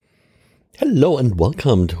Hello and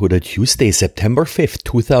welcome to the Tuesday, September 5th,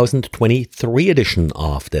 2023 edition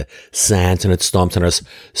of the SANS and Storm Center's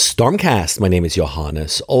StormCast. My name is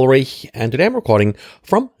Johannes Ulrich and today I'm recording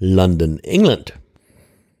from London, England.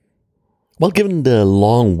 Well, given the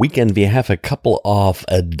long weekend, we have a couple of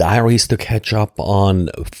diaries to catch up on.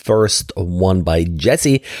 First one by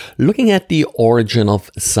Jesse, looking at the origin of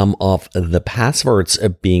some of the passwords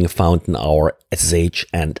being found in our SSH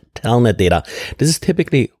and Telnet data. This is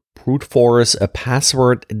typically brute force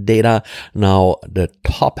password data. Now, the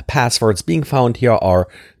top passwords being found here are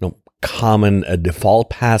common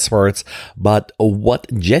default passwords, but what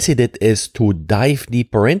Jesse did is to dive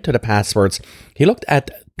deeper into the passwords. He looked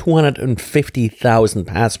at 250,000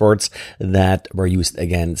 passwords that were used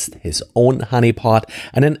against his own honeypot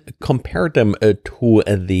and then compared them to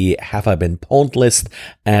the Have I Been Pwned list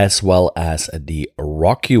as well as the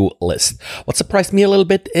RockU list. What surprised me a little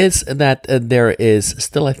bit is that there is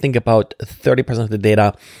still, I think, about 30% of the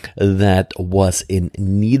data that was in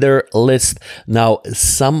neither list. Now,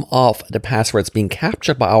 some of the passwords being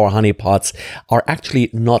captured by our honeypots are actually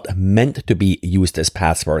not meant to be used as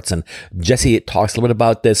passwords, and Jesse talks a little bit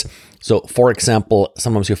about this. So, for example,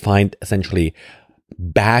 sometimes you find essentially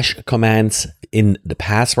bash commands in the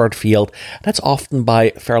password field. That's often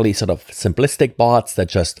by fairly sort of simplistic bots that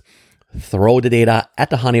just throw the data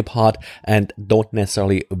at the honeypot and don't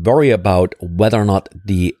necessarily worry about whether or not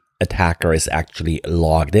the attacker is actually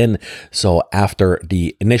logged in. So after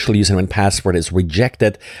the initial username and password is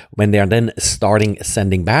rejected, when they are then starting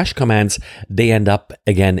sending bash commands, they end up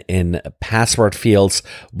again in password fields,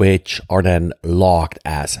 which are then logged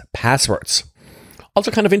as passwords.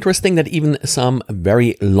 Also kind of interesting that even some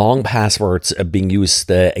very long passwords are being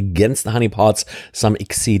used against the honeypots, some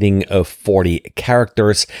exceeding 40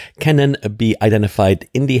 characters, can then be identified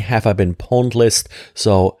in the Have I Been Pwned list.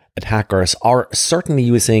 So attackers are certainly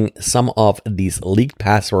using some of these leaked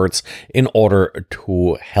passwords in order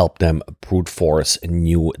to help them brute force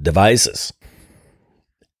new devices.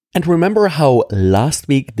 And remember how last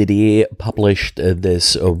week the DA published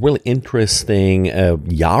this really interesting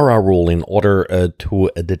Yara rule in order to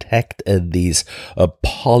detect these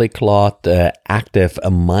polyglot active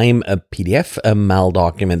MIME PDF mal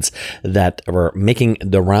documents that were making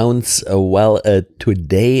the rounds. Well,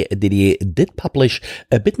 today the DA did publish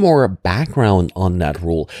a bit more background on that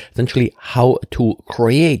rule, essentially how to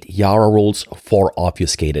create Yara rules for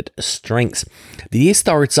obfuscated strings. The DA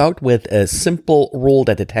starts out with a simple rule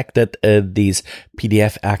that detected these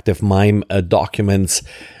PDF active MIME documents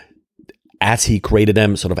as he created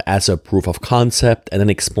them, sort of as a proof of concept, and then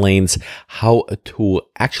explains how to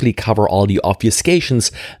actually cover all the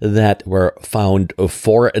obfuscations that were found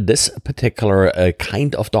for this particular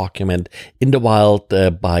kind of document in the wild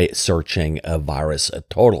by searching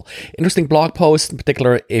VirusTotal. Interesting blog post, in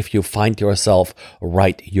particular if you find yourself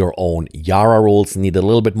write your own Yara rules, need a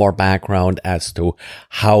little bit more background as to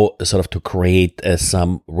how sort of to create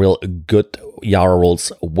some real good Yara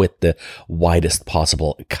rules with the widest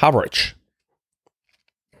possible coverage.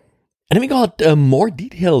 And then we got more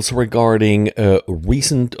details regarding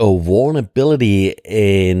recent vulnerability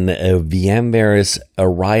in VMware's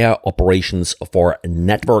Araya Operations for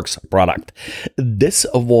Networks product. This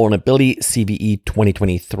vulnerability, CVE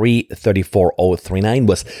 2023-34039,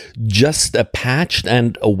 was just patched,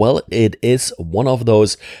 and well, it is one of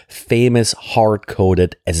those famous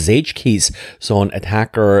hard-coded SSH keys. So an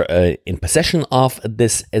attacker in possession of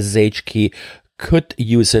this SSH key could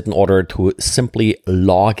use it in order to simply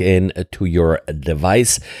log in to your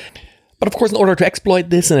device. But of course, in order to exploit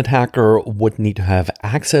this, an attacker would need to have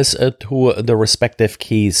access to the respective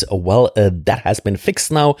keys. Well, that has been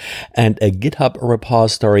fixed now, and a GitHub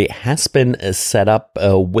repository has been set up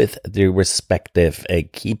with the respective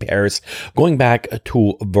key pairs going back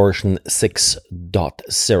to version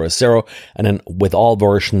 6.00 and then with all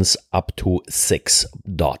versions up to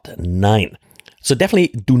 6.9. So definitely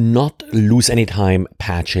do not lose any time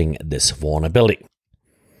patching this vulnerability.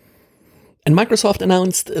 And Microsoft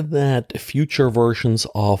announced that future versions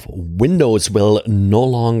of Windows will no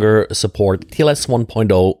longer support TLS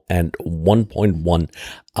 1.0 and 1.1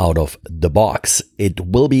 out of the box. It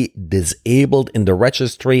will be disabled in the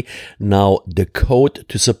registry. Now, the code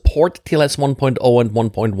to support TLS 1.0 and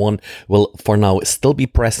 1.1 will for now still be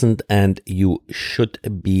present, and you should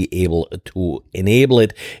be able to enable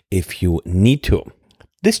it if you need to.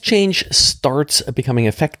 This change starts becoming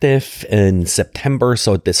effective in September,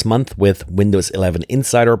 so this month, with Windows 11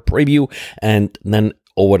 Insider Preview, and then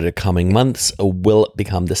over the coming months will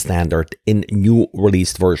become the standard in new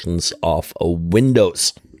released versions of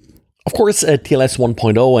Windows. Of course, TLS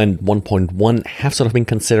 1.0 and 1.1 have sort of been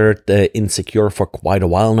considered insecure for quite a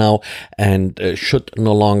while now and should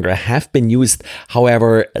no longer have been used.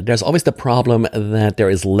 However, there's always the problem that there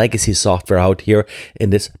is legacy software out here. In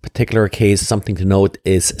this particular case, something to note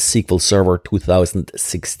is SQL Server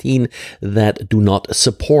 2016 that do not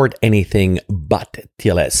support anything but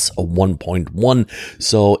TLS 1.1.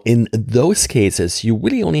 So in those cases, you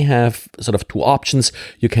really only have sort of two options.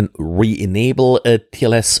 You can re-enable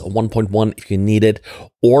TLS 1.1 if you need it,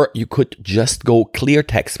 or you could just go clear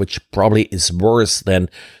text, which probably is worse than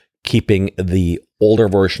keeping the older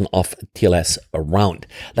version of TLS around.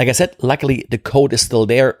 Like I said, luckily the code is still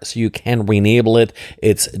there, so you can re-enable it.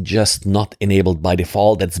 It's just not enabled by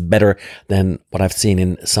default. That's better than what I've seen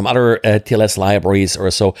in some other TLS libraries or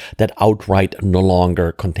so that outright no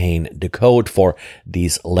longer contain the code for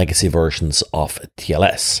these legacy versions of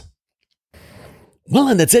TLS. Well,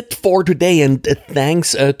 and that's it for today, and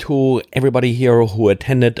thanks to everybody here who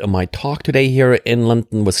attended my talk today here in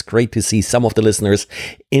London. It was great to see some of the listeners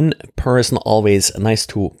in person. Always nice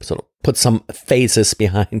to sort of put some faces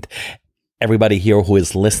behind everybody here who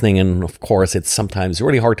is listening, and of course it's sometimes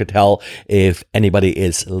really hard to tell if anybody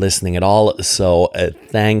is listening at all. So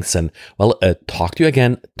thanks, and well, talk to you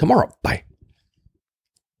again tomorrow. Bye.